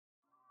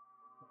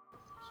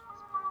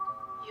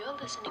You're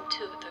listening to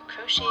the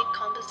Crochet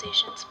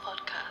Conversations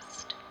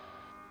podcast.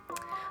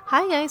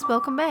 Hi guys,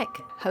 welcome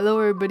back. Hello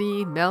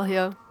everybody, Mel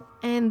here.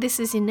 And this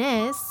is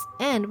Inez,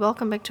 and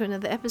welcome back to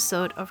another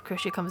episode of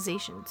Crochet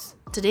Conversations.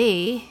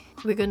 Today,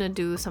 we're gonna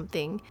do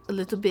something a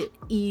little bit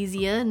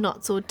easier,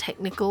 not so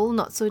technical,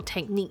 not so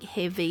technique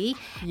heavy,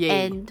 Yay.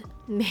 and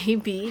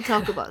maybe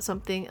talk about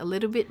something a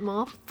little bit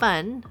more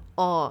fun,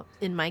 or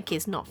in my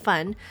case, not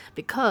fun,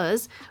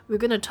 because we're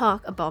gonna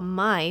talk about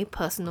my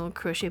personal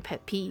crochet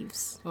pet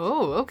peeves.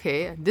 Oh,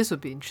 okay. This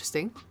would be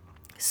interesting.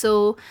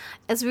 So,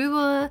 as we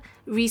were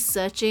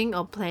researching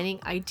or planning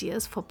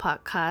ideas for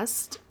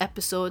podcast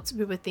episodes,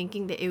 we were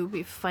thinking that it would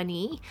be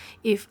funny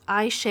if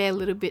I share a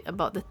little bit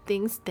about the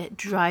things that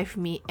drive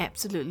me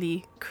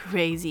absolutely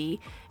crazy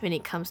when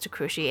it comes to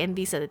crochet. And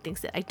these are the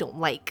things that I don't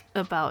like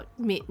about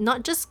me,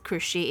 not just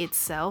crochet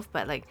itself,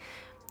 but like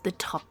the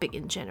topic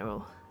in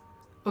general.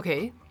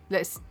 Okay,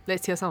 let's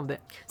hear some of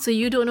that. So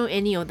you don't know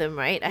any of them,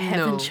 right? I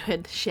haven't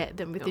No. shared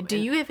them with No, you. Do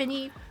and- you have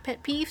any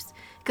pet peeves?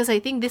 Because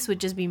I think this would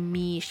just be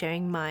me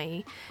sharing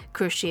my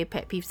crochet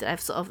pet peeves that I've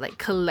sort of like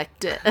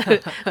collected.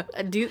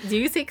 do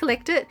you say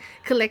collected?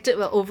 Collected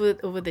well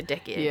over the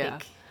decade, I Yeah.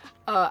 think.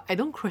 I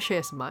don't crochet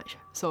as much,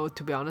 so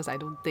to be honest, I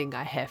don't think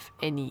I have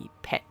any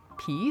pet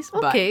peeves.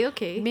 Okay, but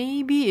okay.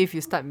 Maybe if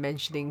you start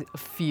mentioning a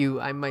few,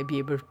 I might be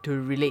able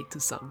to relate to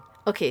some.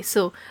 Okay,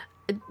 so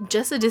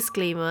just a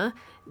disclaimer,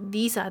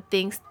 these are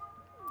things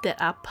that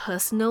are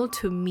personal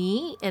to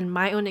me and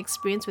my own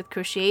experience with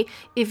crochet.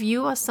 If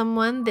you are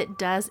someone that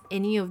does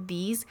any of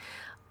these,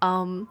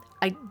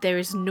 there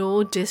is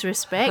no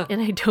disrespect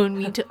and I don't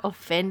mean to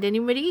offend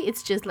anybody.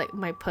 It's just like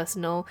my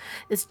personal,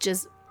 it's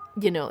just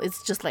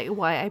like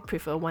why I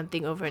prefer one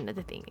thing over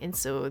another thing. And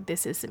so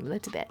this is similar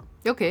to that.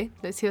 Okay,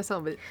 let's hear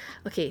some of it.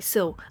 Okay,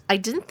 so I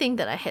didn't think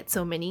that I had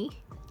so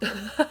many.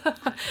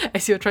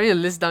 As you're trying to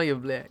list down you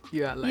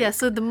are like, Yeah,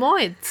 so the more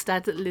I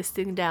started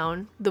listing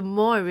down, the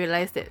more I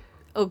realized that,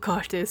 oh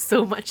gosh, there's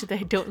so much that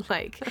I don't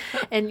like.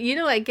 And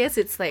I guess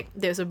it's like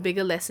there's a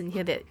bigger lesson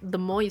here that the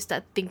more you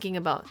start thinking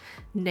about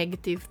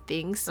negative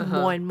things,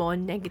 more and more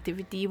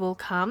negativity will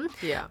come.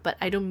 Yeah. But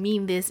I don't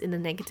mean this in a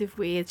negative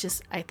way. It's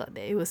just I thought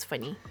that it was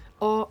funny.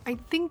 Or I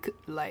think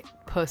like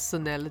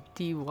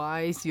personality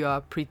wise, you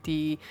are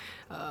pretty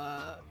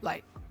I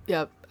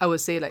would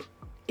say like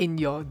in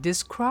your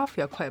this craft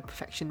you're quite a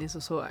perfectionist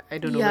also. I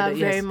don't know Yeah, whether it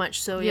very has-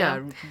 much so.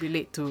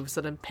 relate to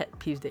certain pet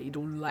peeves that you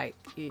don't like,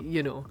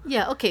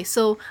 Yeah, okay,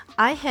 so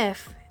I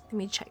have, let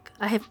me check.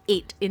 I have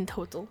 8 in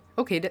total.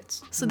 Okay,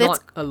 that's So not that's-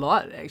 a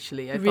lot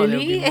actually. I thought there would be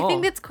Really? I more.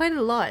 think that's quite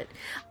a lot.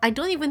 I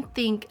don't even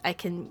think I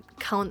can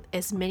count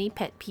as many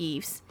pet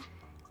peeves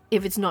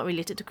if it's not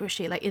related to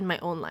crochet, like in my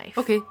own life.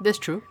 Okay, that's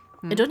true.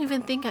 I don't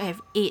even think I have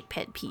 8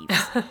 pet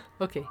peeves.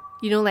 Okay.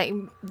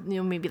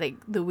 Maybe like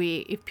the way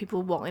if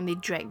people walk and they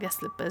drag their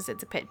slippers,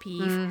 that's a pet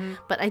peeve.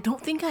 But I don't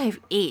think I have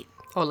 8.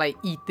 Or like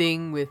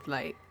eating with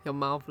like your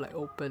mouth like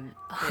open.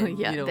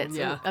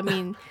 and, I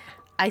mean,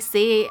 I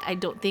say I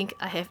don't think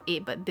I have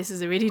 8, but this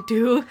is already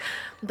 2.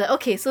 But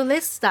okay, so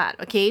let's start,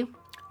 okay?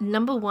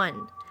 Number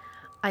 1,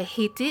 I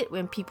hate it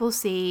when people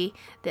say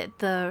that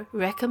the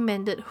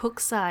recommended hook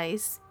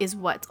size is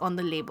what's on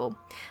the label.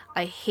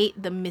 I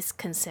hate the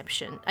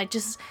misconception.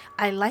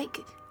 I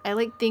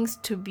like things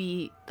to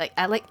be like,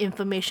 I like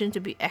information to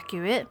be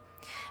accurate,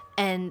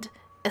 and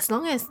as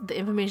long as the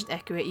information is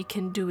accurate, you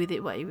can do with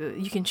it what you will.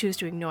 You can choose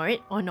to ignore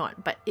it or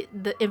not, but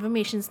the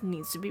information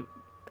needs to be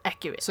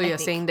accurate. So you're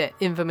saying that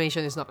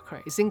information is not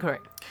correct. It's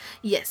incorrect.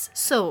 Yes.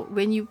 So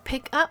when you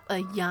pick up a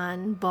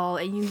yarn ball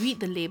and you read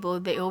the label,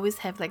 they always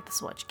have like the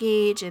swatch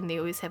gauge and they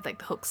always have like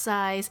the hook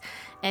size,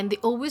 and they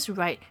always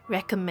write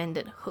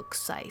recommended hook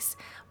size.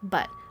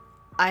 But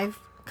I've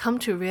come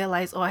to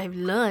realize, or I've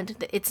learned,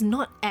 that it's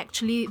not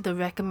actually the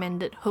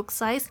recommended hook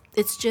size.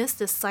 It's just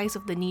the size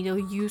of the needle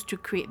used to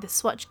create the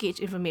swatch gauge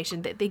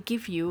information that they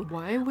give you.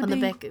 Why would on they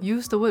the back.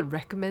 use the word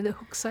recommended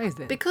hook size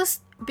then?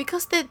 Because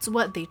that's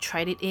what they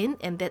tried it in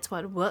and that's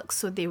what works,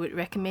 so they would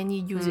recommend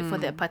you use it for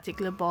that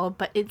particular ball.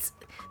 But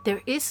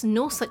there is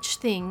no such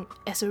thing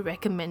as a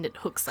recommended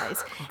hook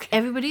size.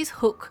 Everybody's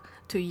hook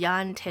to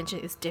yarn tension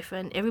is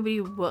different.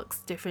 Everybody works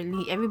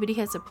differently. Everybody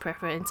has a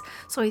preference.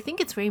 So I think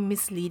it's very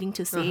misleading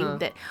to say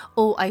that,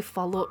 I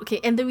followed.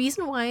 Okay, and the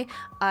reason why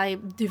I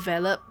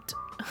developed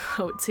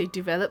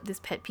this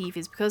pet peeve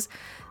is because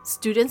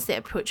students that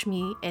approach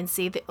me and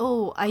say that,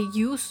 I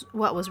use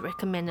what was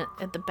recommended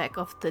at the back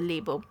of the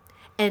label.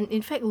 And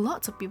in fact,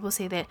 lots of people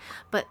say that,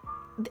 but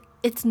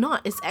it's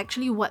not. It's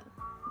actually what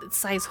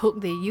size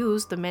hook they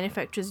use, the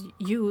manufacturers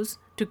use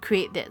to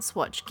create that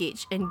swatch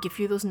gauge and give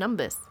you those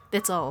numbers.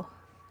 That's all.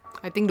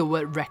 I think the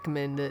word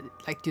recommended,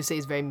 like you say,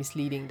 is very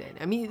misleading then.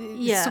 I mean,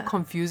 it's so Yeah.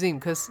 confusing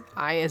because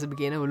I, as a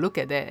beginner, would look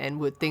at that and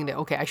would think that,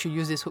 okay, I should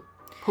use this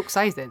hook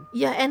size then.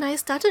 Yeah, and I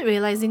started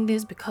realizing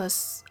this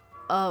because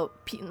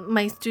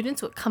my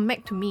students would come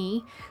back to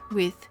me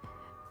with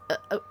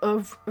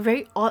a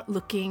very odd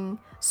looking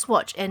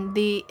swatch, and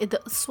the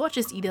swatch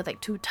is either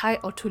like too tight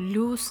or too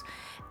loose.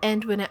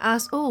 And when I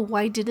asked,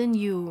 why didn't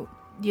you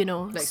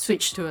Like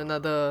switch to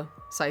another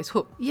size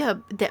hook. Yeah,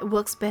 that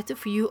works better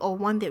for you, or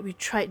one that we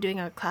tried during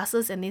our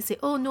classes and they say,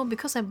 oh no,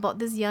 because I bought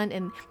this yarn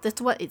and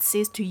that's what it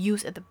says to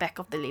use at the back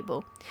of the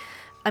label.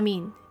 I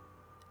mean,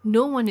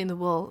 no one in the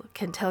world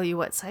can tell you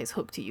what size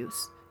hook to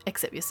use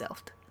except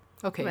yourself.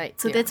 Okay. Right,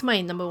 so yeah. that's my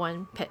number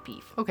one pet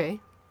peeve. Okay.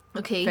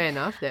 Okay. Fair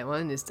enough. That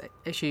one is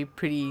actually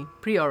pretty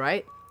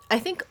alright. I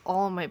think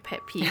all my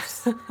pet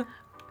peeves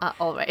are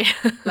alright.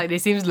 Like they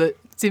seem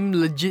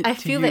legit I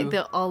to feel you. like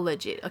they're all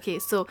legit. Okay,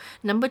 so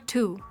number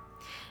 2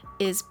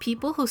 is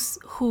people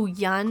who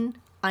yarn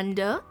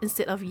under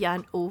instead of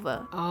yarn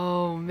over.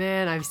 Oh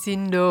man, I've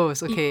seen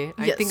those. Okay,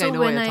 I think I know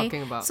what you're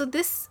talking about. So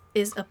this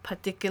is a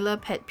particular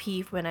pet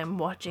peeve when I'm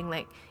watching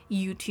like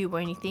YouTube or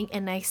anything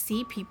and I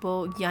see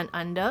people yarn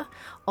under,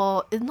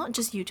 or it's not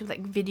just YouTube,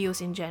 like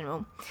videos in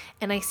general,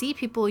 and I see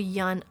people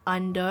yarn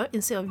under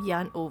instead of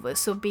yarn over.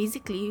 So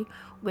basically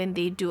when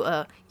they do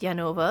a yarn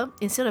over,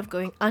 instead of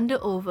going under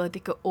over, they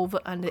go over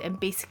under and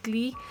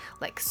basically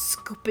like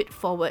scoop it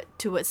forward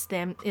towards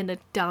them in a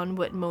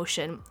downward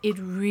motion. It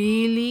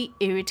really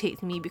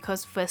irritates me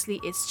because firstly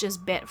it's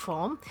just bad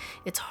form,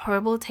 it's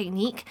horrible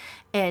technique,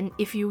 and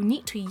if you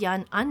need to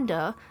yarn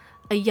under,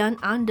 a yarn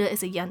under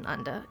is a yarn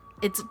under.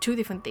 It's two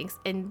different things,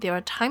 and there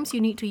are times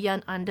you need to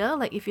yarn under,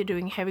 like if you're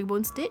doing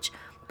herringbone stitch,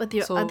 but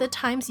there are other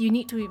times you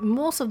need to,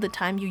 most of the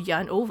time you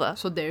yarn over.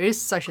 So there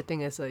is such a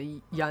thing as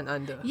a yarn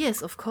under.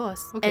 Yes, of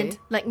course. Okay. And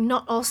like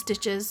not all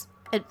stitches,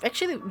 and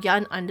actually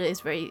yarn under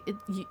is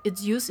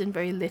it's used in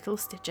very little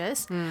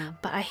stitches,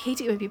 but I hate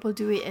it when people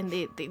do it and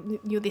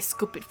they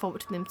scoop it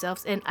forward to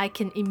themselves, and I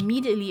can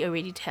immediately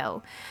already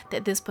tell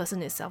that this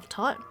person is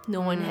self-taught.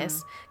 No one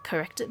has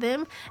corrected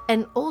them.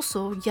 And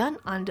also yarn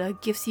under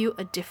gives you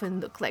a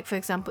different look. Like for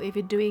example, if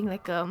you're doing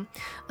like a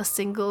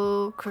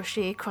single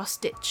crochet cross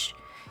stitch,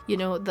 you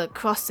know, the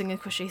cross single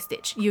crochet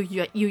stitch, you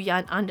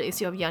yarn under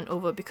instead of yarn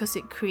over, because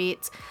it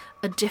creates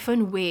a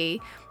different way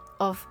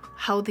of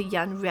how the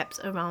yarn wraps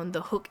around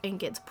the hook and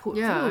gets pulled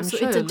through. I'm so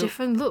sure it's a it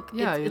different look.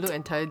 Yeah, it's, you look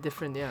entirely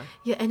different, yeah.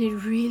 Yeah, and it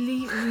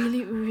really,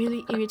 really,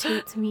 really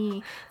irritates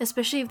me,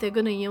 especially if they're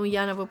gonna, you know,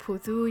 yarn over pull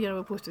through,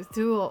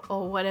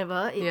 or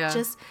whatever.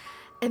 Just,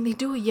 and they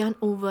do a yarn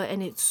over,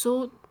 and it's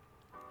so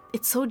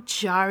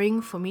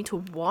jarring for me to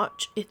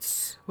watch.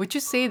 Would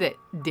you say that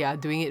they are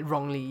doing it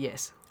wrongly?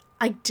 Yes.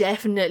 I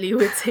definitely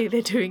would say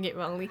they're doing it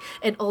wrongly.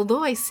 And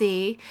although I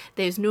say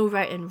there's no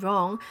right and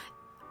wrong,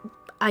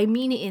 I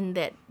mean it in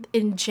that,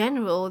 in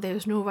general,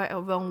 there's no right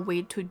or wrong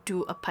way to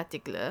do a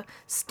particular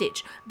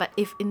stitch. But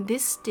if in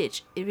this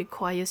stitch, it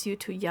requires you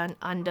to yarn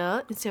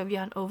under instead of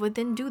yarn over,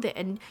 then do that.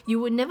 And you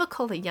would never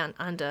call a yarn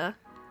under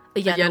a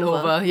yarn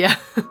over. Yeah.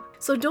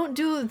 So don't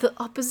do the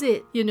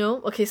opposite, you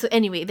know? Okay, so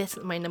anyway, that's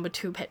my number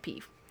 2 pet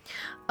peeve.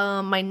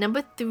 My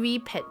number 3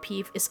 pet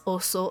peeve is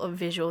also a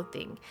visual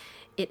thing.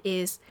 It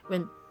is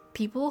when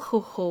people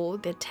who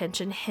hold their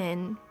tension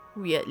hand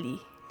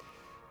weirdly.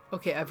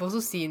 Okay, I've also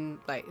seen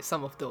like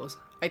some of those.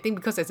 I think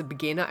because as a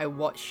beginner, I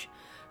watch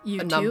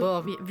YouTube a number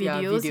of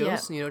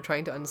videos, you know,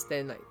 trying to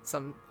understand like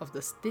some of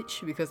the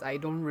stitch because I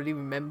don't really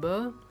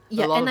remember a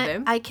lot and of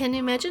them. I can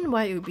imagine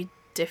why it would be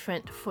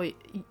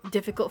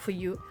difficult for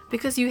you,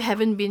 because you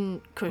haven't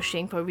been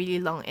crocheting for really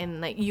long,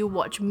 and like you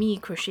watch me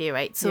crochet,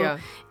 right? So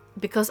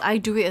because I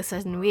do it a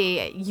certain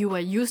way, you are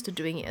used to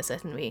doing it a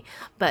certain way.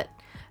 But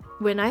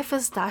when I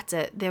first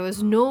started, there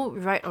was no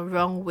right or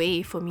wrong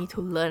way for me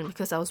to learn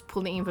because I was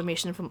pulling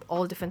information from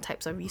all different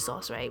types of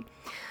resource, right?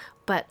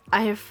 But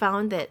I have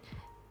found that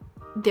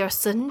there are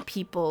certain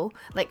people,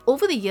 like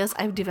over the years,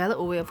 I've developed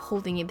a way of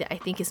holding it that I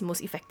think is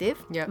most effective,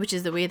 which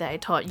is the way that I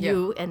taught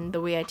you and the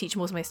way I teach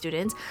most of my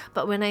students.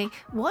 But when I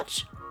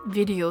watch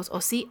videos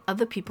or see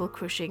other people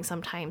crocheting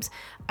sometimes,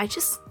 I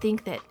just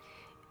think that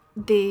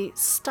they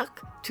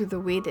stuck to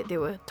the way that they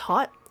were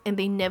taught and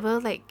they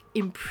never like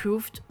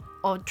improved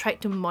or tried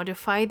to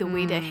modify the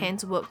way their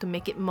hands work to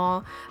make it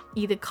more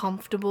either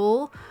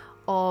comfortable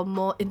or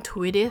more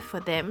intuitive for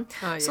them.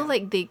 So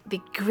like they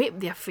grip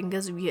their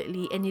fingers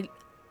weirdly, and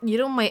you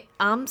know, my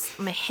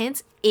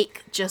hands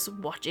ache just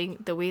watching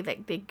the way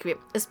like they grip,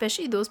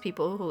 especially those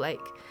people who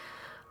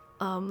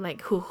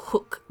like who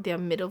hook their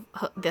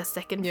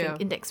second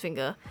index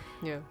finger.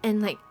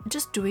 And like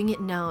just doing it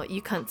now,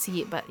 you can't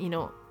see it, but you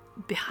know,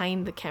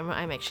 behind the camera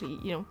I'm actually,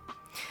 you know,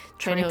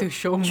 trying to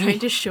show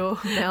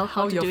Mel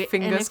how to your do it,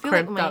 fingers and I feel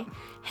cramped like my up.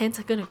 hands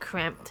are gonna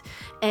cramp.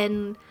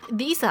 And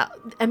these are,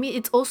 I mean,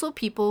 it's also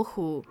people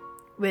who,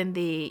 when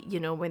they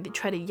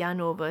try to yarn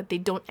over, they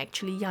don't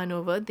actually yarn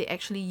over, they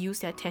actually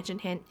use their tension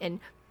hand and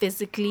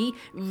physically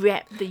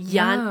wrap the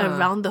yarn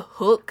around the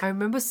hook. I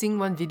remember seeing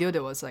one video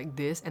that was like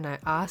this, and I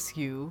asked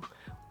you,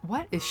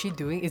 what is she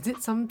doing? Is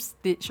it some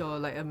stitch or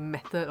like a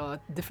method or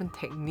a different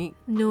technique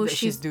No, that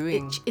she's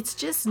doing? It's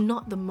just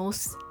not the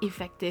most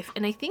effective.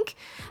 And I think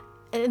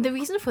And the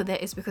reason for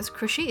that is because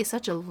crochet is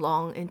such a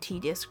long and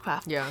tedious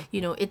craft. Yeah.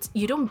 You know,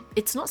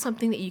 it's not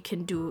something that you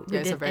can do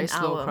within it's a very an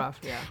slow hour.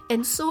 craft. Yeah.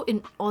 And so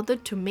in order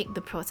to make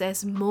the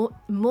process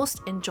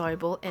most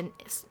enjoyable and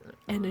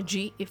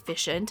energy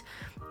efficient,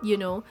 you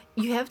know,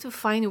 you have to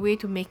find a way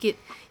to make it,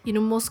 you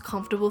know, most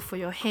comfortable for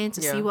your hands,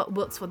 to see Yeah. what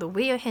works for the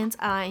way your hands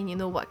are, and you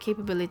know what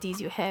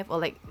capabilities you have, or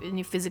like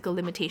any physical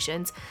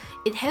limitations.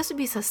 It has to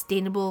be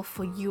sustainable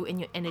for you and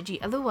your energy.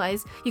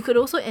 Otherwise, you could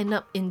also end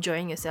up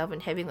injuring yourself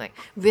and having like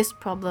wrist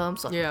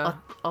problems or, Yeah.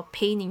 or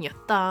pain in your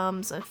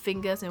thumbs and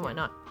fingers and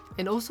whatnot.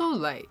 And also,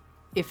 like,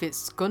 if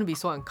it's going to be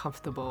so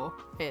uncomfortable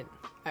and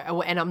I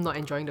will end up not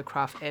enjoying the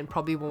craft and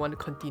probably won't want to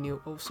continue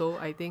also,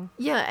 I think.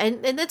 Yeah,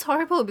 and that's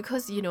horrible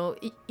because, you know,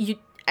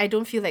 I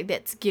don't feel like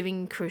that's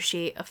giving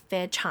crochet a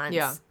fair chance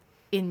Yeah.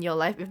 in your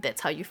life if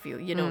that's how you feel,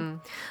 you know.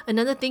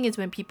 Another thing is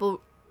when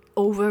people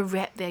over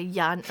wrap their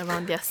yarn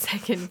around their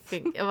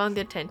around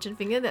their tension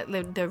finger,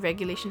 the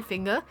regulation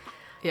finger.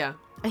 Yeah.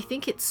 I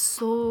think it's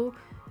so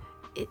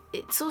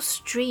it's so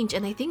strange,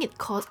 and I think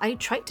I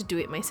tried to do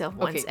it myself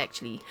once Okay.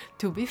 actually.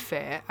 To be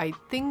fair, I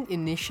think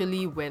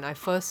initially when I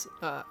first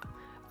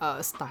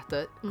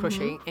started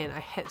crocheting and I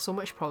had so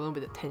much problem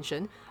with the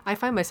tension, I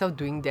find myself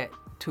doing that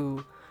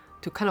to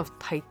kind of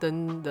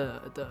tighten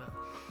the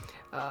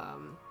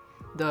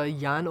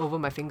yarn over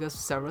my fingers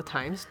several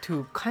times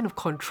to kind of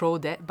control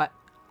that. But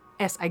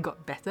as I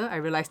got better, I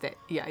realized that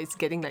it's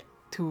getting like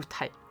too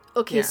tight.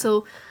 Okay, Yeah.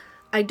 so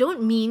I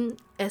don't mean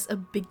as a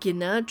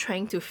beginner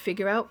trying to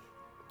figure out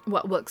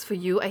what works for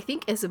you. I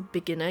think as a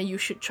beginner, you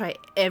should try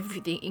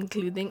everything,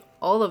 including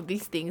all of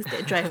these things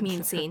that drive me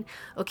insane.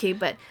 Okay,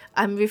 but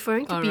I'm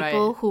referring to Alright.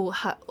 people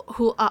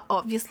who are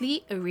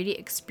obviously already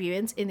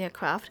experienced in their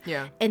craft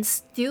Yeah. and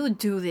still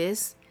do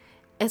this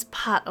as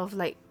part of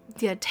like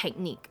their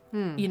technique.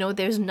 You know,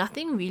 there's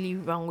nothing really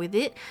wrong with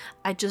it.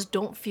 I just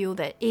don't feel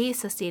that A, is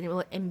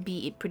sustainable, and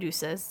B, it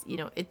produces, you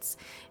know,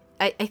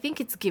 I think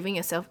it's giving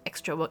yourself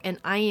extra work, and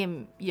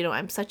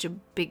I'm such a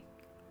big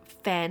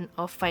fan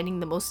of finding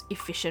the most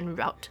efficient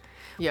route,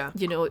 Yeah.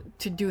 you know,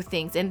 to do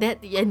things, and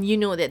you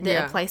know that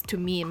Yeah. applies to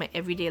me in my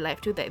everyday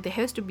life too, that there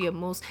has to be a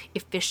most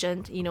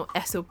efficient, you know,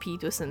 SOP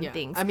to certain Yeah.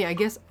 things. I mean, I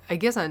guess I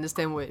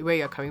understand where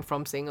you're coming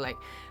from, saying like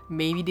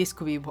maybe this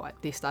could be what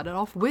they started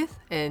off with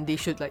and they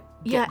should like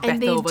get better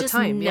and they over just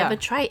time. never Yeah.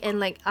 tried. And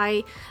like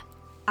I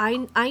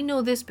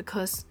know this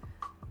because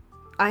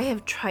I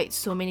have tried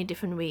so many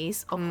different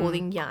ways of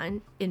holding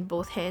yarn in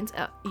both hands,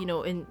 you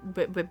know, in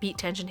bead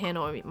tension hand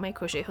or my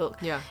crochet hook.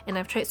 Yeah. And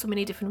I've tried so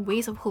many different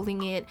ways of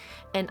holding it,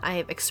 and I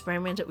have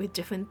experimented with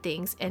different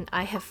things, and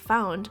I have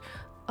found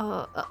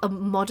a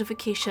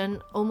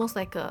modification, almost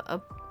like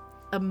a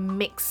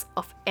mix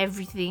of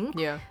everything,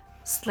 Yeah.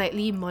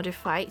 slightly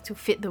modified to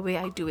fit the way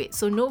I do it.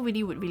 So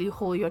nobody would really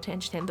hold your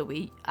tension hand the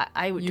way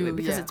I would do it,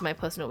 because yeah. it's my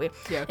personal way.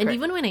 Yeah, and correct.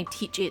 even when I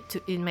teach it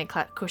in my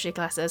crochet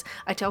classes,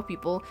 I tell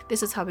people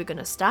this is how we're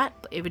gonna start.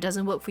 But if it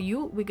doesn't work for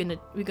you, we're gonna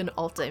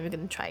alter and we're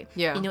gonna try.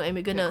 Yeah. You know, and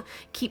we're gonna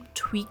keep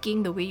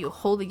tweaking the way you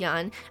hold the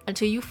yarn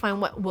until you find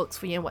what works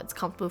for you and what's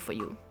comfortable for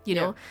you. You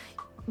know,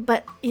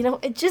 but you know,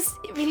 it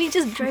really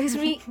just drives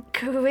me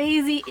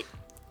crazy.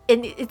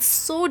 And it's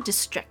so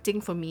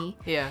distracting for me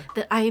Yeah.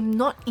 that I am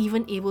not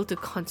even able to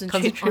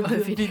concentrate on the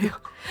video.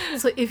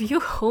 So if you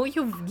hold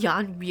your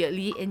yarn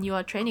weirdly and you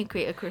are trying to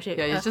create a crochet,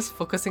 Yeah, you're just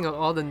focusing on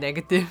all the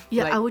negative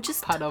yeah, like, I would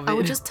just part of it. I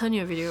would just turn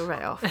your video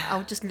right off. I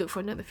would just look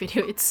for another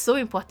video. It's so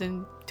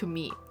important to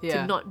me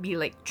Yeah. to not be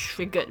like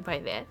triggered by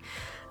that.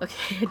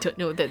 Okay, I don't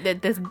know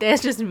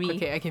that's just me.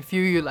 Okay, I can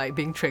feel you like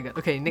being triggered.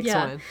 Okay, next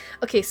Yeah. one.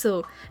 Okay,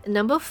 so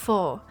number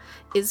 4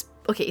 is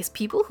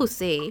people who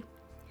say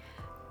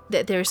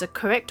that there is a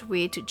correct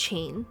way to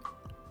chain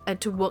and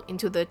to work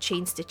into the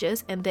chain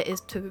stitches, and that is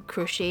to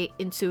crochet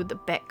into the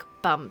back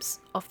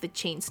bumps of the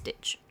chain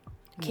stitch.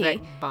 Okay,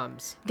 Back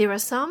bumps. there are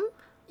some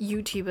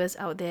YouTubers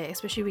out there,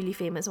 especially really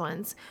famous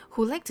ones,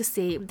 who like to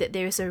say that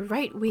there is a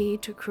right way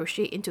to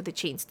crochet into the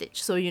chain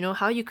stitch. So you know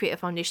how you create a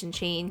foundation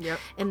chain, Yep.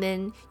 and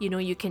then you know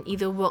you can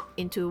either work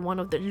into one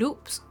of the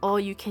loops or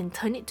you can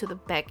turn it to the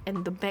back,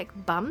 and the back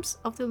bumps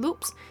of the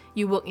loops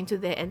you work into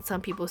there, and some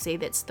people say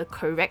that's the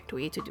correct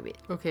way to do it.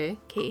 Okay.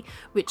 Okay,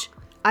 which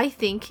I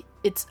think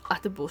it's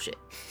utter bullshit,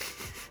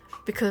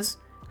 because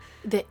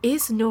there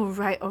is no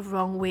right or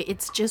wrong way.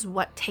 It's just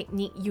what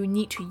technique you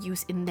need to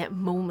use in that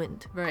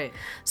moment. Right.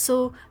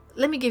 So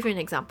let me give you an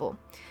example.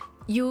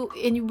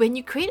 When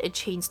you create a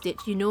chain stitch,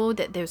 you know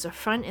that there's a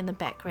front and a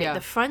back, right? Yeah.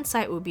 The front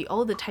side will be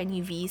all the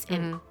tiny V's,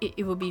 and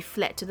it will be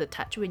flat to the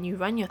touch. When you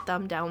run your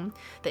thumb down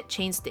that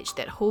chain stitch,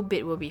 that whole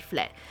bit will be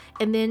flat.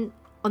 And then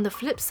on the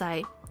flip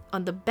side,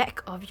 on the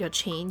back of your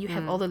chain, you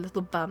have all the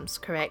little bumps,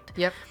 correct?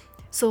 Yep.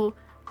 So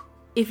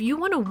if you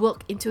want to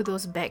work into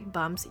those back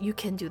bumps, you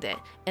can do that.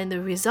 And the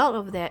result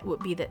of that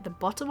would be that the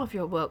bottom of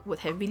your work would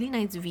have really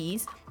nice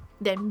V's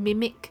that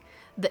mimic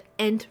the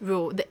end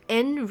row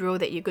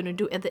that you're going to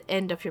do at the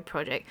end of your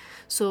project.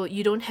 So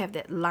you don't have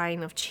that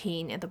line of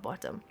chain at the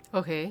bottom.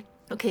 Okay.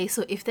 Okay,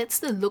 so if that's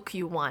the look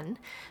you want,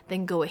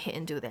 then go ahead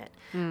and do that.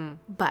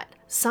 But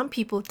some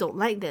people don't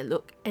like that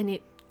look, and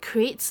it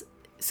creates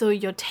so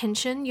your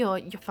tension, your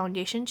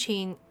foundation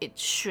chain, it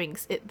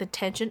shrinks. The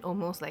tension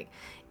almost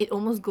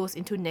goes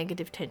into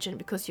negative tension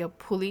because you're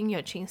pulling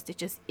your chain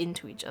stitches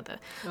into each other.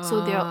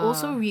 So there are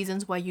also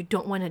reasons why you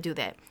don't want to do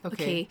that.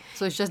 Okay.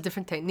 So it's just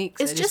different techniques.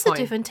 It's at just this a point.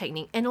 different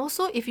technique. And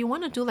also, if you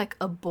want to do like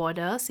a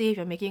border, say if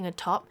you're making a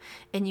top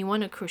and you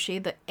want to crochet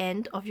the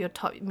end of your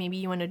top, maybe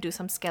you want to do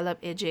some scallop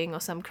edging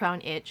or some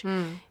crown edge,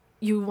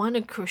 you want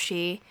to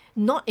crochet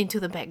not into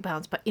the back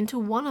bounce, but into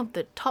one of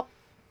the top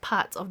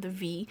parts of the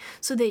V,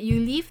 so that you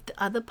leave the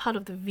other part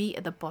of the V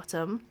at the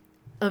bottom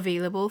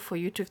available for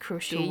you to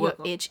crochet your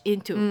edge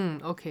into.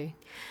 Okay.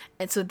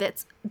 And so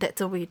that's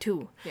a way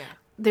too. Yeah.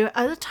 There are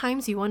other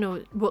times you want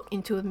to work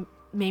into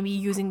maybe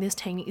using this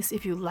technique is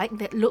if you like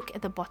that look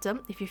at the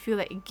bottom, if you feel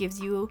like it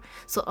gives you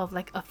sort of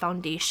like a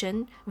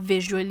foundation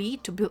visually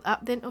to build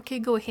up, then okay,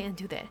 go ahead and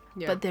do that.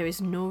 Yeah. But there is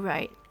no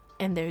right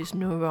and there is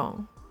no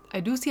wrong.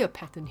 I do see a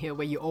pattern here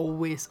where you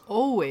always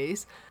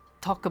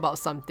talk about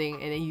something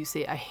and then you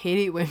say, I hate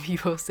it when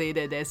people say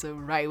that there's a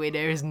right way.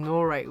 There is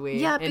no right way.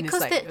 Yeah, and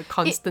because it's like a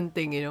constant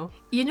thing, you know?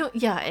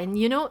 And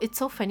it's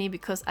so funny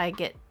because I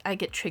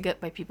get triggered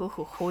by people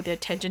who hold their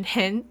tension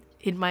hand,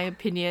 in my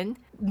opinion,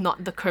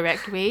 not the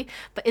correct way.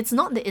 But it's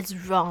not that it's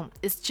wrong.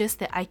 It's just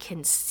that I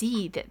can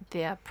see that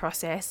their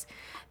process,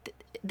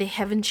 they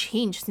haven't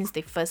changed since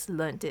they first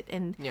learned it.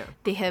 And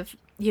they have,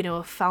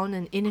 found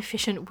an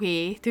inefficient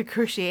way to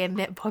crochet, and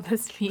that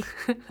bothers me.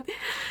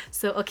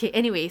 So, okay,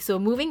 anyway, so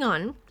moving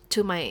on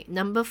to my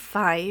number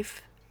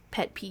 5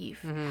 pet peeve.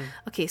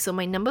 Okay, so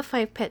my number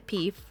 5 pet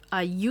peeve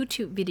are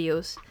YouTube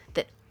videos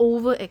that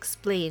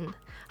over-explain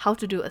how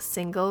to do a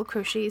single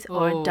crochet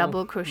or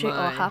double crochet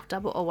or half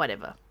double or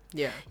whatever.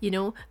 Yeah.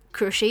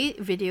 Crochet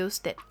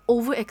videos that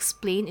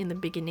over-explain in the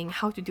beginning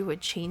how to do a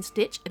chain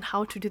stitch and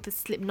how to do the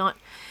slip knot.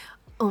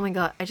 Oh my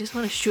god, I just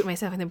want to shoot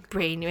myself in the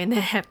brain when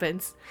that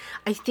happens.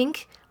 I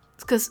think,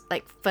 because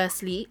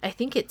firstly, I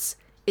think it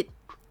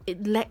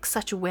lacks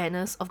such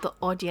awareness of the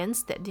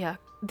audience that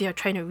they are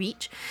trying to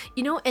reach.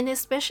 And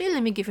especially,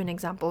 let me give you an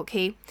example,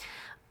 okay?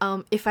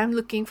 If I'm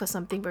looking for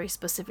something very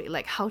specific,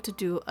 like how to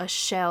do a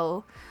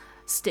shell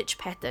stitch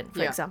pattern,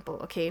 for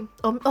example, okay?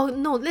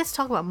 No, let's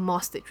talk about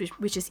moss stitch,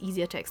 which is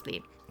easier to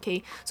explain.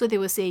 Okay, so they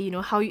will say,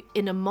 how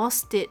in a moss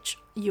stitch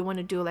you want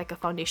to do like a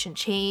foundation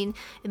chain,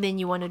 and then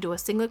you want to do a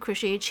single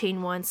crochet,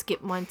 chain 1,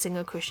 skip 1,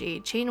 single crochet,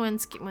 chain 1,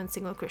 skip 1,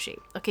 single crochet.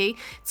 Okay,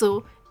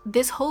 so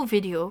this whole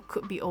video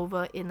could be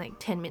over in like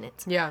 10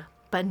 minutes. Yeah.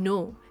 But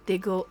no, they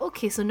go,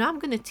 okay, so now I'm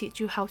going to teach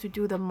you how to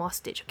do the moss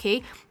stitch,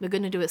 okay? We're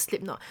going to do a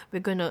slip knot.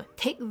 We're going to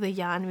take the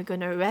yarn, we're going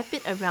to wrap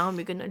it around,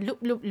 we're going to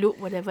loop,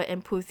 whatever,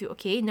 and pull through,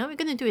 okay? Now we're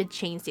going to do a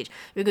chain stitch.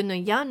 We're going to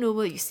yarn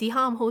over, you see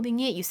how I'm holding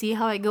it? You see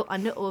how I go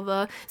under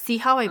over? See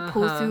how I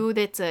pull through?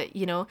 That's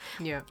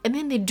Yeah. And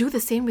then they do the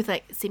same with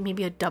say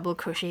maybe a double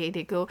crochet.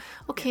 They go,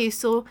 okay,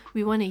 so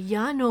we want to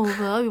yarn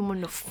over, we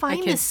want to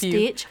find the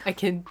stitch. I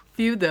can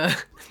feel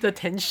the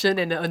tension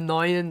and the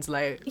annoyance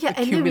and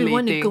then we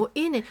want to go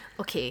in and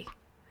okay,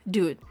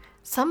 dude,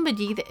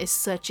 somebody that is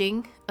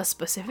searching a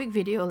specific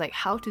video like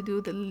how to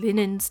do the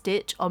linen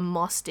stitch or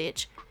moss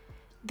stitch,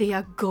 they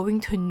are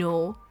going to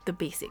know the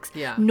basics.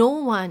 Yeah. No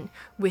one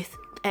with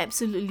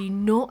absolutely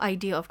no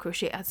idea of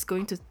crochet is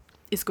going to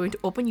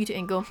open YouTube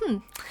and go,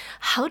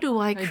 how do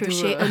I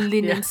crochet a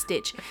linen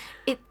stitch?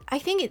 I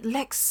think it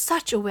lacks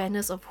such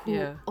awareness of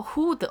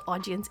who the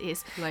audience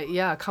is.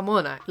 Come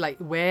on,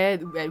 at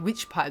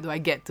which part do I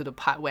get to the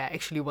part where I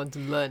actually want to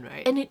learn,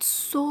 right? And it's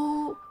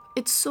so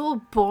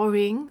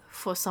boring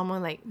for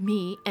someone like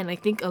me, and I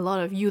think a lot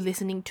of you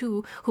listening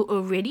too, who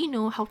already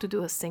know how to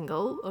do a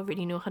single,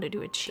 already know how to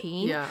do a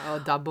chain. Yeah, or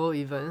double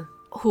even.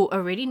 Who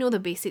already know the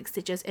basic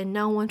stitches and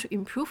now want to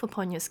improve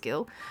upon your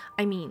skill.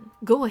 I mean,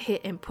 go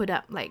ahead and put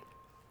up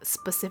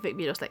specific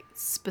videos, like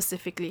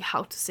specifically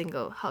how to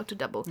single, how to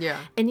double. Yeah.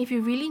 And if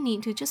you really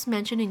need to, just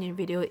mention in your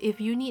video,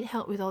 if you need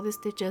help with all the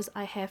stitches,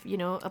 I have,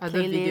 a Other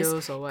playlist.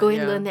 videos or what, Go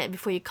and learn that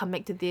before you come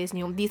back to this.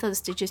 These are the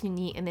stitches you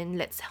need, and then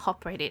let's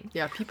hop right in.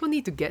 Yeah, people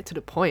need to get to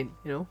the point,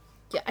 Yeah,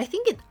 I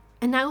think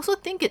and I also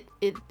think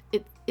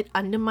it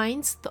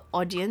undermines the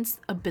audience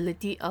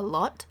ability a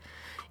lot,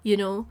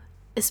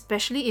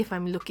 especially if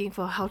I'm looking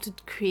for how to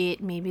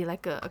create maybe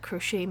like a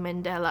crochet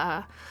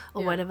mandala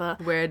or whatever.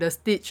 Where the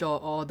stitch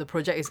or the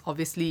project is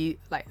obviously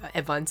like an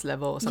advanced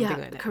level or something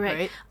like that. Correct.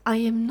 Right? I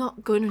am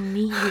not going to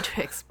need you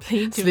to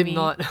explain to Slip me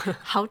knot.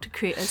 how to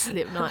create a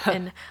slip knot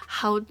and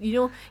how,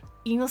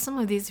 some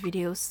of these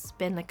videos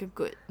spend like a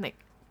good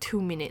 2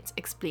 minutes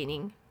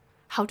explaining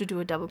how to do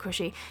a double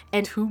crochet.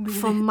 And 2 minutes?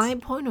 From my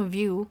point of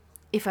view,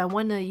 if I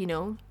want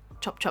to,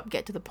 chop,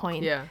 get to the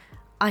point,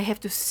 I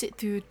have to sit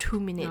through 2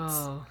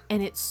 minutes.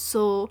 And it's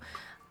so...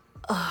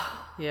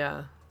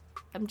 Yeah.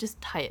 I'm just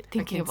tired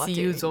thinking about it. I can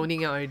see you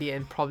zoning out already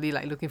and probably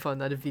looking for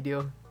another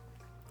video.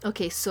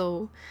 Okay,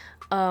 so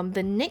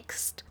the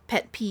next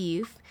pet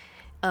peeve...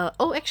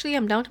 actually,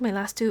 I'm down to my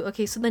last 2.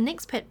 Okay, so the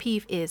next pet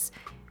peeve is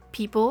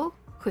people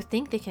who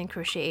think they can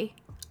crochet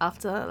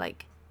after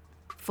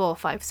 4 or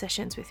 5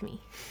 sessions with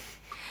me.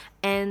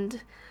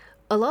 And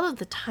a lot of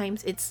the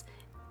times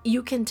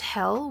you can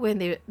tell when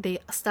they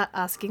start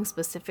asking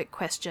specific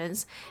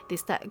questions. They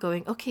start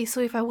going, okay, so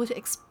if I were to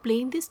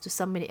explain this to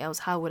somebody else,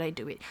 how would I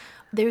do it?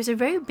 There is a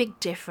very big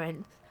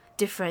difference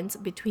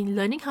between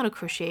learning how to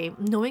crochet,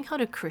 knowing how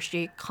to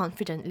crochet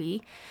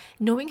confidently,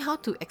 knowing how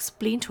to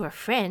explain to a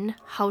friend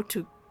how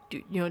to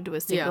do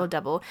a single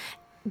double,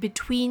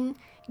 between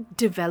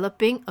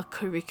developing a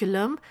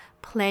curriculum,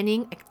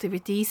 planning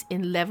activities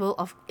in level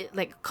of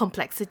like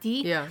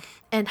complexity,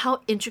 and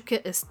how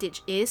intricate a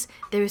stitch is.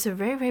 There is a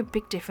very, very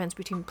big difference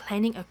between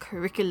planning a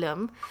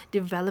curriculum,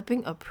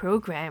 developing a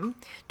program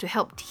to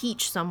help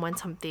teach someone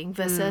something,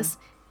 versus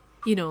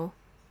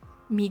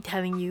me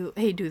telling you,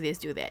 hey, do this,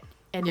 do that,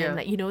 and then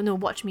like, no,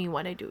 watch me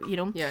what I do,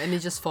 and they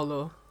just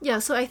follow.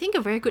 So I think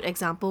a very good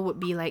example would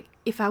be like,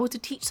 if I were to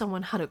teach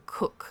someone how to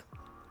cook,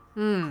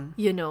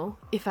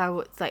 if I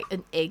would, like,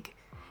 an egg,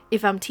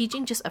 if I'm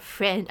teaching just a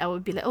friend, I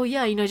would be like, oh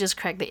yeah, just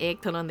crack the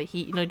egg, turn on the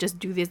heat, just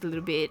do this a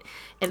little bit,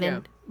 and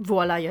then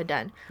voila, you're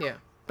done.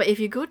 But if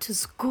you go to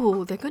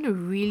school, they're going to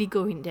really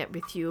go in depth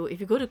with you. If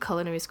you go to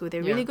culinary school,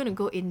 they're really going to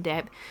go in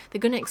depth. They're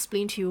going to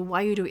explain to you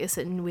why you do it a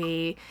certain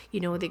way.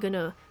 They're going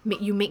to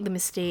make you make the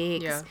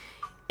mistakes.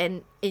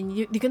 And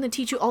they're going to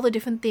teach you all the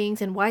different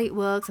things and why it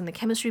works and the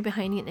chemistry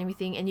behind it and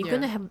everything. And you're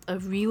going to have a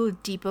real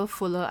deeper,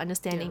 fuller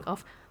understanding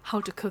of how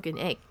to cook an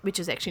egg, which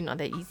is actually not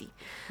that easy.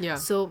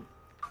 So,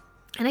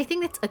 and I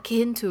think that's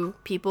akin to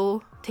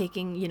people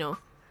taking,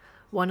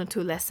 1 or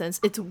 2 lessons.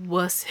 It's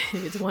worse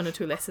if it's 1 or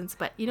 2 lessons,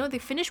 but they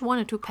finish 1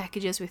 or 2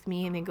 packages with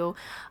me and they go,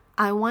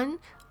 I want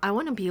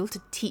to be able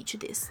to teach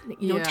this.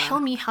 Tell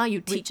me how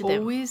you teach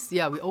them. We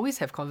always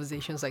have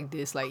conversations like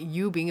this, like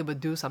you being able to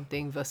do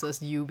something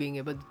versus you being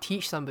able to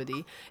teach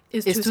somebody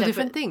is two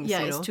different things.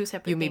 Yeah, it's 2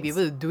 separate things. You may be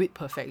able to do it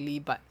perfectly,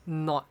 but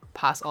not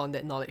pass on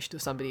that knowledge to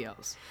somebody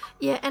else.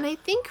 Yeah, and I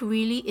think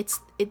really it's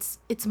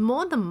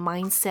more the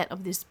mindset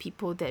of these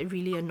people that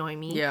really annoy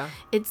me. Yeah.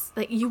 It's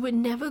like you would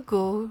never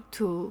go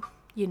to,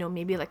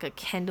 maybe like a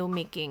candle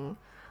making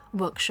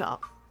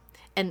workshop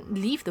and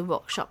leave the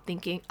workshop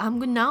thinking, I'm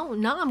going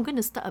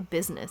to start a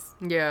business.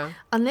 Yeah.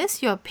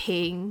 Unless you're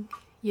paying,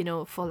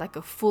 for like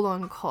a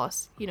full-on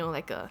course,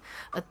 like a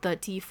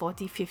 30,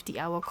 40,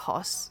 50-hour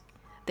course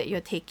that you're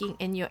taking,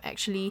 and you're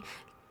actually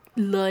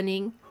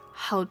learning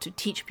how to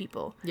teach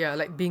people. Yeah,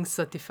 like being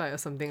certified or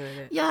something like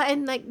that. Yeah,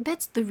 and like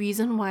that's the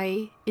reason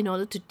why in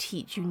order to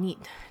teach you need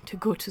to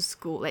go to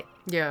school, like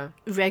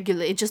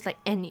regular. It's just like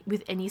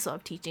with any sort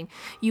of teaching.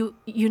 You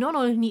not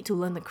only need to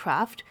learn the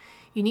craft,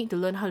 you need to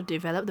learn how to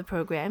develop the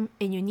program,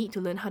 and you need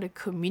to learn how to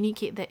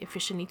communicate that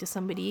efficiently to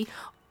somebody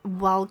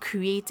while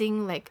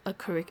creating like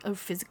a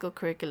physical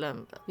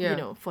curriculum,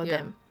 for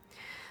them.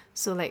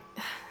 So like,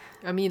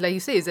 I mean, like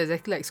you say, it's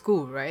exactly like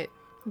school, right?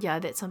 Yeah,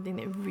 that's something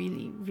that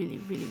really, really,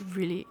 really,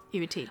 really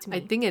irritates me. I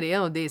think at the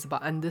end of the day, it's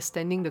about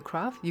understanding the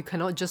craft. You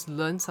cannot just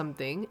learn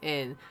something,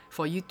 and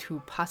for you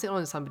to pass it on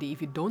to somebody, if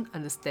you don't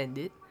understand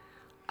it,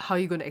 how are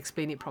you going to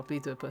explain it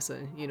properly to a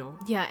person,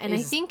 Yeah, and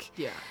I think,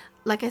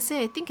 like I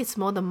said, I think it's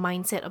more the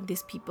mindset of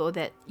these people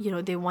that,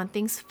 they want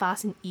things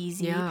fast and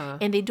easy,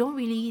 and they don't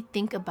really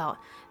think about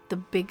the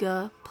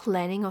bigger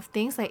planning of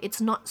things. Like, it's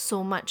not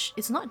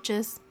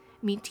just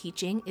me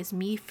teaching, it's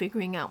me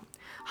figuring out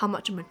how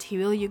much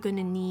material you're going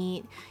to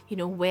need,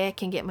 where I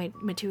can get my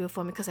material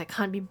from, because I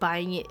can't be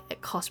buying it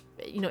at cost,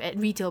 at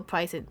retail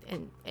price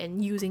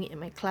and using it in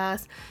my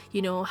class.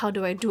 How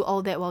do I do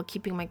all that while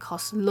keeping my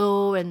costs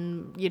low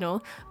and,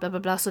 blah, blah,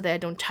 blah, so that I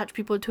don't charge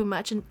people too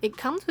much. And it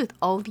comes with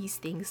all these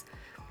things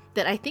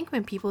that I think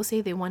when people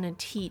say they want to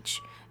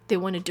teach, they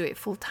want to do it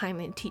full time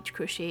and teach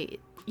crochet,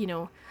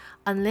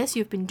 unless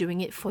you've been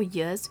doing it for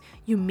years,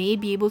 you may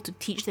be able to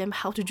teach them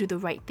how to do the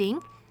right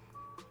thing.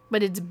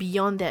 But it's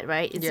beyond that,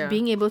 right? It's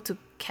being able to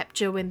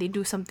capture when they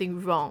do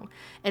something wrong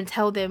and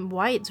tell them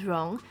why it's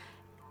wrong,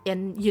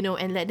 and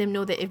and let them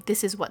know that if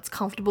this is what's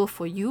comfortable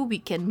for you, we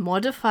can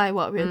modify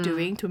what we're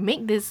doing to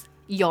make this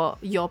your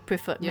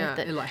preferred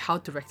method. And like how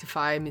to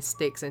rectify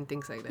mistakes and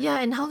things like that. Yeah,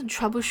 and how to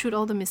troubleshoot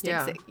all the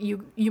mistakes that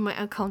you might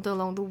encounter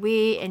along the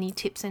way, any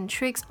tips and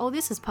tricks. All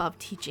this is part of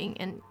teaching,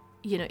 and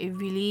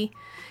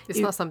it's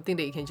not something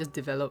that you can just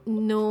develop.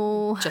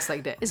 No, just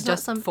like that. It's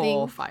just not something.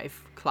 4 or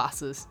 5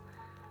 classes.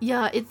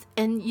 Yeah,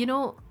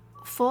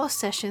 4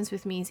 sessions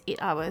with me is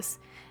 8 hours,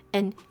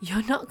 and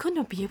you're not going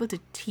to be able to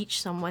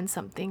teach someone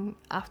something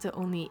after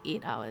only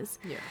 8 hours.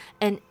 Yeah.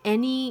 And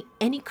any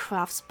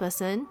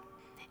craftsperson,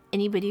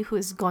 anybody who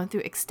has gone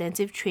through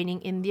extensive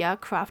training in their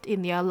craft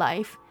in their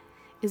life,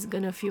 is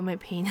gonna feel my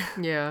pain.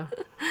 Yeah.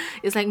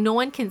 It's like no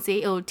one can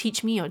say, oh,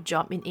 teach me your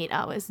job in 8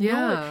 hours. Yeah,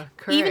 no,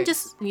 correct. even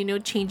just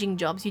changing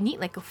jobs, you need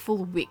like a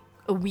full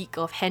week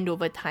of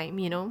handover time.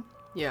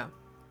 Yeah.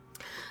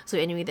 So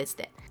anyway, that's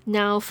that.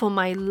 Now for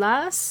my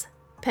last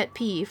pet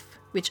peeve,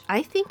 which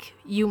I think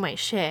you might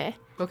share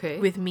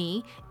with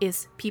me,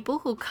 is people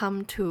who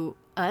come to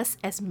us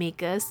as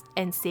makers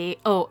and say,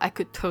 oh, I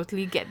could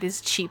totally get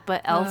this cheaper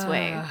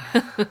elsewhere.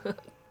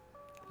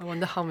 I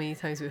wonder how many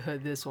times we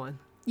heard this one.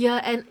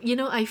 Yeah, and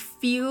I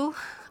feel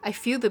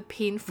the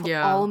pain for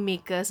all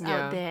makers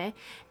out there,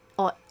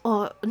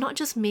 or not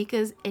just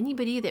makers,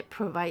 anybody that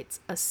provides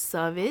a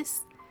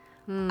service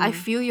I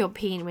feel your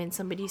pain when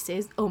somebody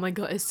says, "Oh my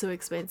god, it's so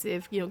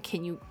expensive.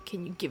 Can you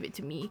give it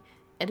to me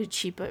at a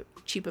cheaper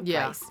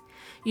price?"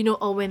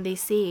 Or when they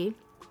say,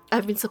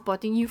 "I've been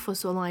supporting you for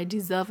so long, I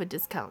deserve a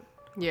discount."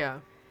 Yeah.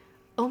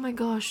 Oh my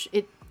gosh,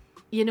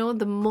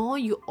 the more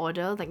you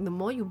order, like the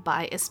more you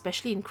buy,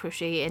 especially in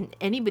crochet, and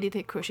anybody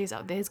that crochets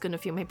out there is gonna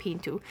feel my pain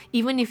too,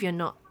 even if you're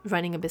not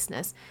running a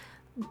business.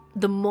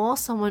 The more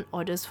someone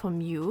orders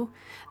from you,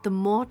 the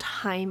more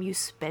time you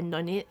spend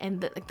on it, and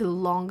the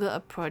longer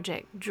a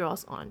project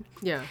draws on.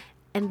 Yeah.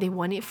 And they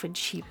want it for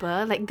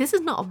cheaper. Like, this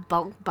is not a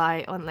bulk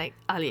buy on like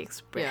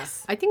AliExpress. Yeah.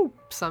 I think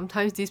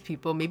sometimes these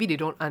people, maybe they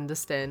don't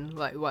understand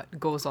like what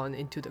goes on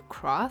into the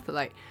craft.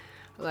 Like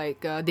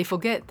they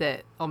forget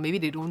that, or maybe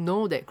they don't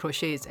know that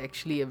crochet is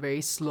actually a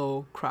very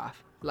slow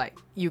craft. Like,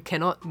 you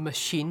cannot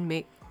machine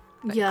make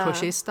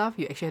crochet stuff.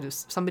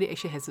 Somebody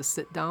actually has to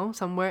sit down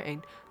somewhere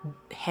and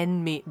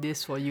handmade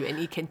this for you, and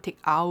it can take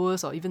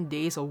hours or even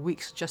days or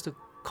weeks just to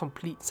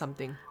complete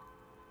something.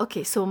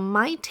 Okay, so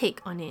my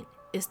take on it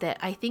is that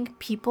I think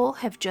people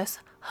have just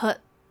heard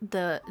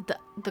the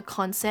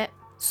concept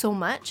so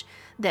much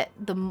that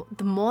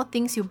the more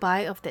things you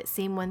buy of that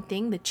same one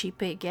thing, the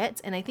cheaper it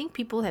gets. And I think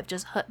people have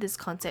just heard this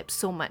concept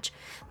so much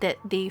that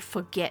they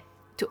forget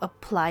to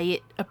apply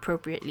it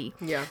appropriately.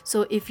 Yeah.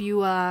 So if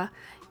you are,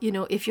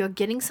 if you're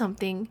getting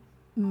something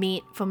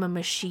made from a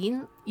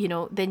machine,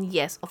 then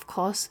yes, of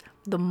course,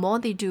 the more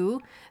they do,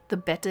 the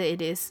better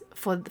it is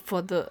for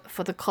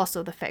the cost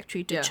of the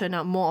factory to churn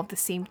out more of the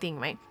same thing,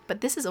 right? But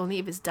this is only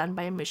if it's done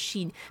by a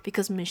machine,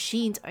 because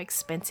machines are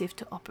expensive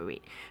to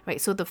operate, right?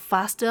 So the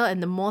faster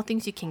and the more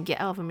things you can get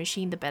out of a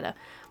machine, the better.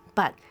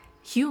 But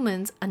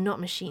humans are not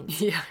machines.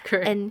 Yeah,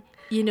 correct. And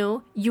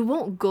you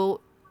won't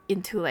go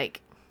into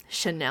like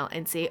Chanel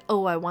and say,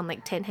 "Oh, I want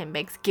like 10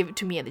 handbags, give it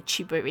to me at a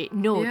cheaper rate."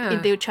 No,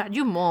 they'll charge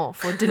you more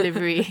for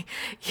delivery.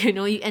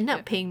 You end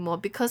up paying more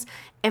because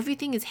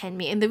everything is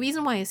handmade. And the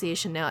reason why I say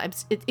Chanel,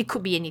 it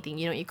could be anything.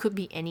 It could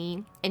be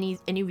any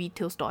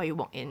retail store you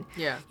walk in.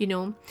 Yeah.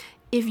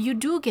 If you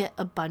do get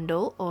a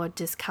bundle or a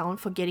discount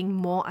for getting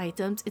more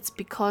items, it's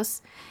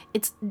because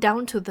it's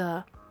down to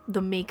the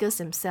makers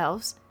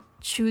themselves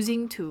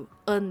choosing to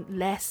earn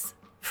less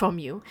from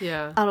you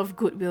out of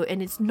goodwill, and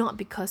it's not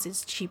because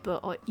it's cheaper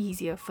or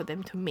easier for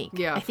them to make.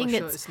 Yeah, I think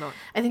it's not.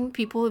 I think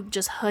people have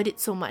just heard it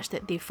so much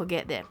that they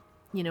forget that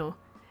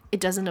it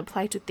doesn't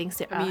apply to things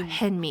that are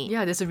handmade.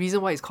 Yeah, there's a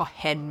reason why it's called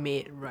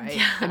handmade, right?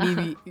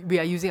 Yeah. We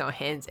are using our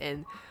hands,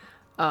 and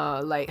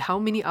like, how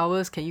many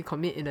hours can you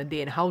commit in a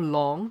day, and how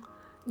long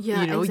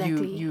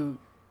Exactly.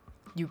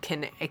 you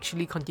can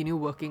actually continue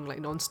working like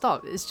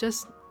non-stop. It's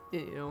just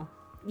because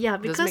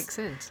doesn't make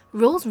sense.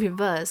 roles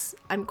reverse.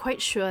 I'm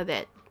quite sure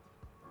that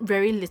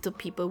very little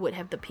people would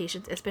have the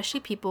patience,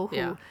 especially people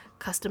who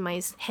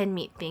customize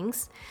handmade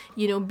things,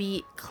 be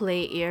it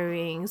clay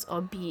earrings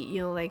or be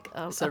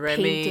a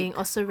painting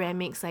or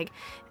ceramics. Like,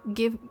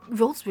 give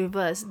roles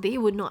reverse, they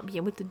would not be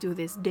able to do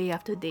this day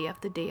after day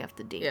after day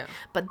after day,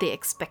 but they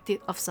expect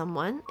it of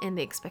someone, and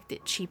they expect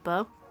it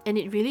cheaper. And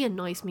it really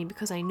annoys me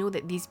because I know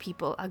that these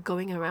people are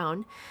going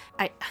around,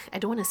 I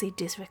don't want to say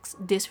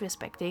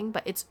disrespecting,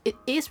 but it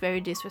is very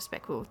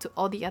disrespectful to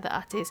all the other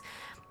artists.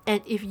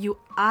 And if you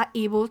are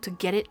able to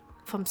get it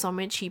from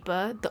somewhere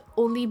cheaper, the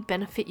only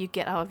benefit you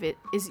get out of it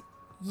is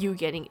you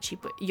getting it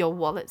cheaper. Your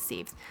wallet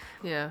saves.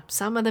 Yeah.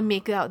 Some other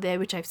maker out there,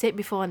 which I've said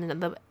before in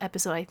another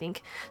episode, I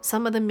think,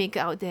 some other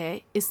maker out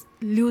there is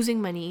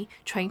losing money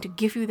trying to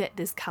give you that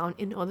discount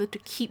in order to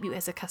keep you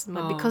as a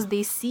customer, because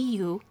they see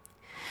you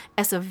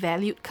as a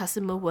valued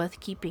customer worth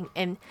keeping.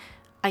 And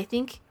I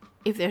think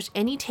if there's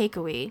any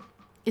takeaway,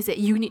 is that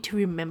you need to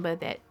remember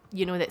that,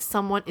 that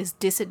someone is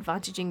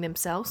disadvantaging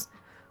themselves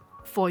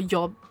for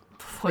your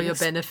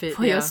benefit,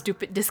 for your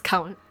stupid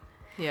discount.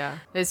 Yeah,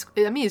 it's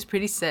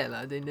pretty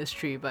sad, the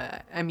industry,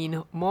 but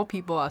more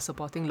people are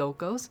supporting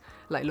locals,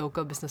 like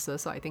local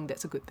businesses, so I think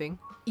that's a good thing.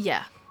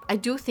 Yeah, I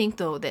do think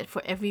though that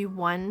for every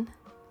one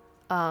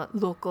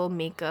local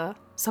maker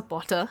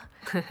supporter,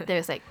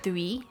 there's like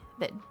 3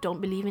 that don't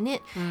believe in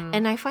it.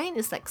 And I find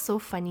it's like so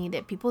funny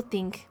that people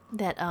think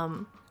that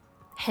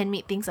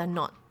handmade things are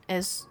not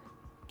as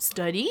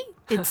sturdy.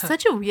 It's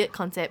such a weird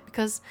concept,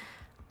 because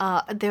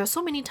there are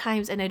so many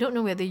times, and I don't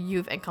know whether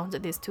you've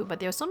encountered this too, but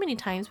there are so many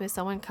times where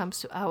someone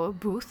comes to our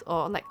booth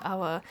or like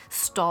our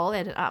stall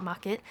at an art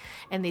market,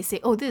 and they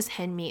say, "Oh, this is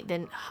handmade."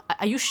 Then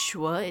are you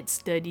sure it's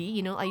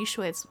sturdy? Are you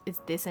sure it's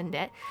this and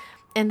that?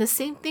 And the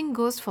same thing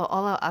goes for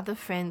all our other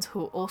friends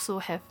who also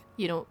have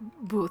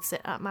booths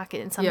at art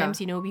market, and sometimes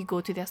we go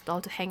to their stall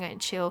to hang out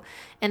and chill,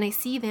 and I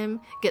see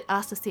them get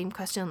asked the same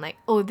question, like,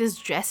 "Oh, this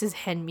dress is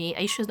handmade.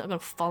 Are you sure it's not gonna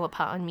fall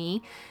apart on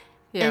me?"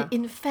 And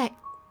in fact,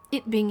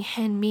 it being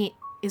handmade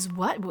is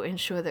what will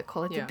ensure the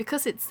quality,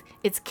 because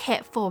it's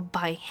cared for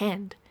by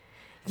hand,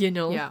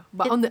 Yeah,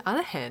 but on the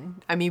other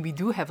hand, we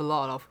do have a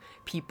lot of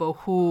people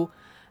who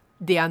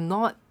they are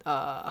not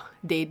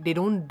they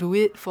don't do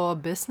it for a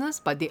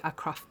business, but they are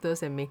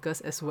crafters and makers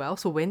as well.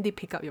 So when they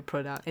pick up your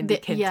product, and they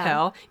can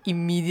tell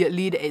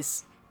immediately that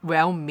it's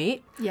well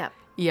made. Yeah.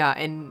 Yeah,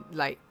 and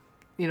like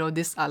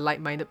these are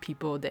like-minded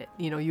people that,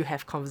 you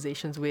have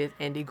conversations with,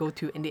 and they go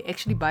to, and they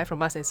actually buy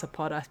from us and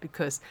support us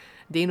because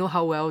they know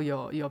how well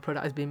your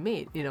product has been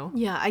made,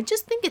 Yeah, I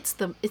just think it's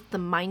the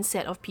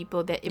mindset of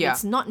people that if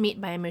it's not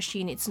made by a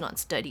machine, it's not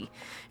sturdy.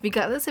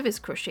 Regardless if it's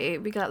crochet,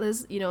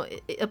 regardless,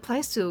 it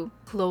applies to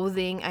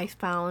clothing, I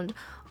found,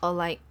 or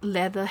like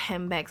leather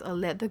handbags or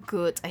leather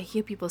goods. I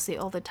hear people say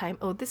all the time,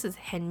 oh, this is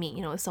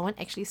handmade, someone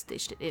actually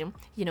stitched it in.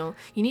 You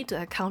need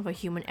to account for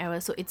human error,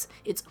 so it's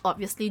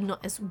obviously not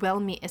as well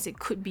made as it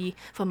could be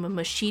from a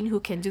machine who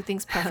can do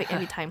things perfect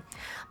every time.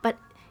 But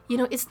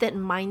it's that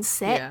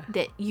mindset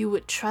that you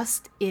would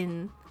trust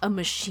in a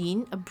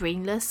machine, a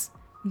brainless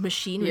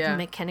machine with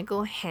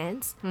mechanical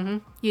hands,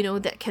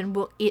 that can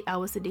work 8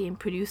 hours a day and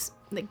produce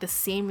like the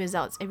same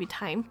results every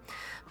time.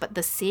 But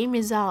the same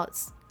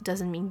results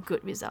doesn't mean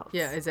good results.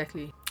 Yeah,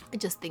 exactly. I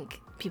just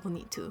think people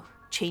need to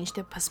change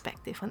their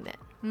perspective on that.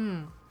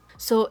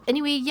 So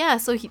anyway,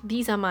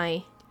 these are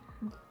my,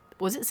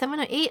 was it 7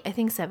 or 8? I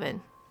think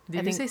 7.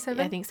 Did you say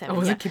 7? I think 7. I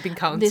wasn't keeping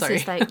count, this sorry.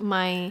 Is like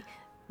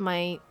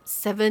my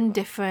 7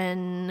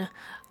 different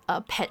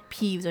pet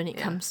peeves when it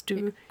comes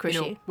to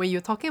crochet. When you're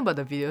talking about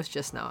the videos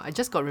just now, I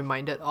just got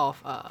reminded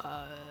of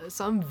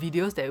some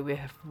videos that we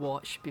have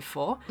watched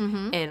before,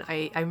 and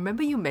I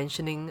remember you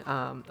mentioning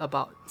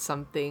about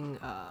something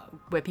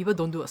where people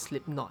don't do a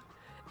slip knot.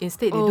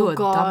 Instead, they do a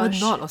double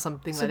knot or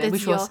something like that,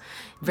 which was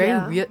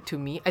very weird to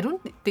me. I don't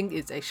think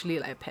it's actually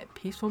like a pet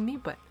peeve for me,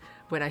 but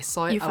when I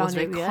saw it, I was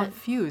very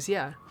confused.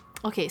 Yeah.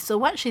 Okay, so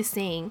what she's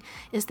saying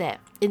is that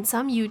in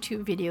some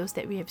YouTube videos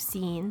that we have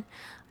seen,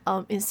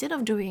 instead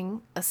of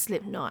doing a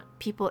slip knot,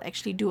 people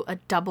actually do a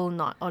double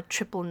knot or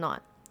triple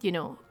knot,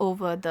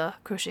 over the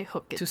crochet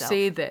hook itself. To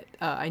say that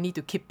I need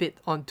to keep it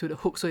onto the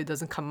hook so it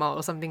doesn't come out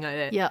or something like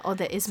that. Yeah, or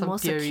that it's more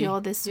theory. secure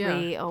this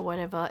way or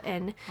whatever.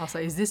 And I was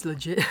like, is this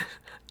legit?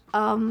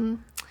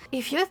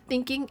 if you're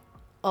thinking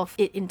of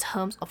it in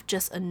terms of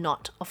just a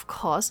knot, of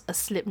course, a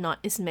slip knot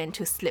is meant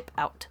to slip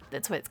out.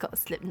 That's why it's called a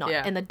slip knot.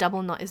 Yeah. And a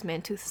double knot is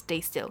meant to stay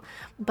still.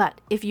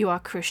 But if you are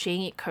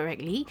crocheting it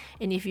correctly,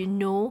 and if you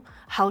know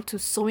how to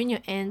sew in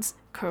your ends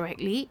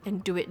correctly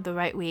and do it the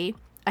right way,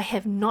 I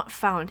have not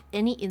found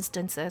any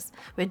instances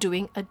where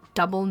doing a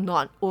double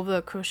knot over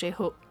a crochet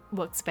hook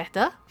works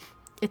better.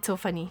 It's so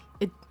funny.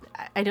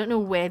 I don't know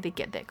where they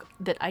get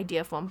that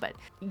idea from, but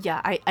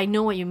yeah, I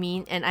know what you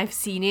mean, and I've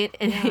seen it,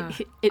 and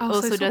it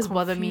also does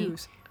bother me.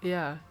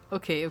 Yeah.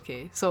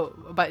 Okay. So,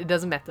 but it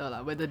doesn't matter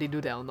whether they do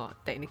that or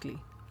not,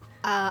 technically.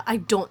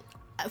 I don't.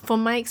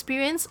 From my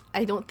experience,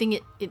 I don't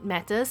think it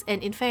matters,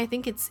 and in fact, I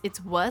think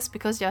it's worse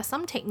because there are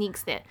some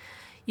techniques that,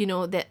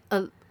 that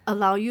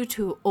allow you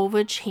to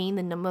overchain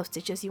the number of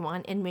stitches you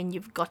want, and when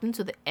you've gotten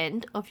to the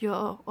end of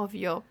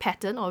your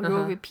pattern or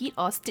row repeat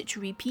or stitch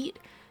repeat,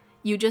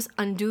 you just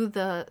undo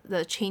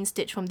the chain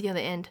stitch from the other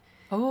end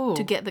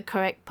to get the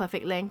correct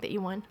perfect length that you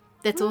want.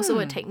 That's also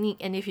a technique,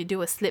 and if you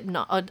do a slip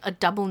knot or a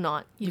double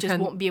knot, you just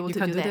won't be able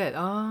to do that.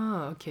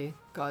 Ah, okay.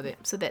 Got it.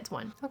 So that's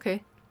one.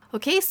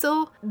 Okay,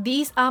 so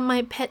these are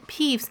my pet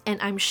peeves, and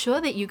I'm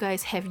sure that you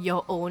guys have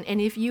your own. And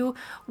if you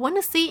want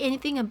to say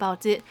anything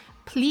about it,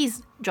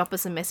 please drop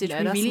us a message.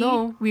 Let us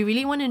know. We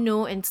really want to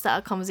know and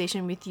start a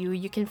conversation with you.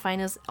 You can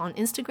find us on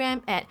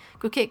Instagram at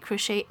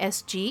Crochet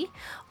SG,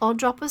 or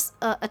drop us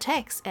a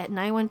text at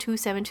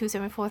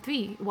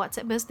 912-72743.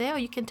 WhatsApp us there, or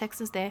you can text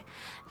us there.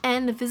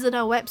 And visit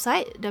our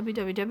website,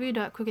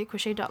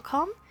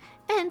 www.crochetcrochet.com.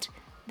 And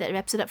that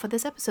wraps it up for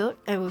this episode.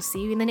 I will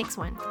see you in the next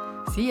one.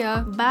 See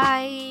ya.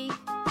 Bye.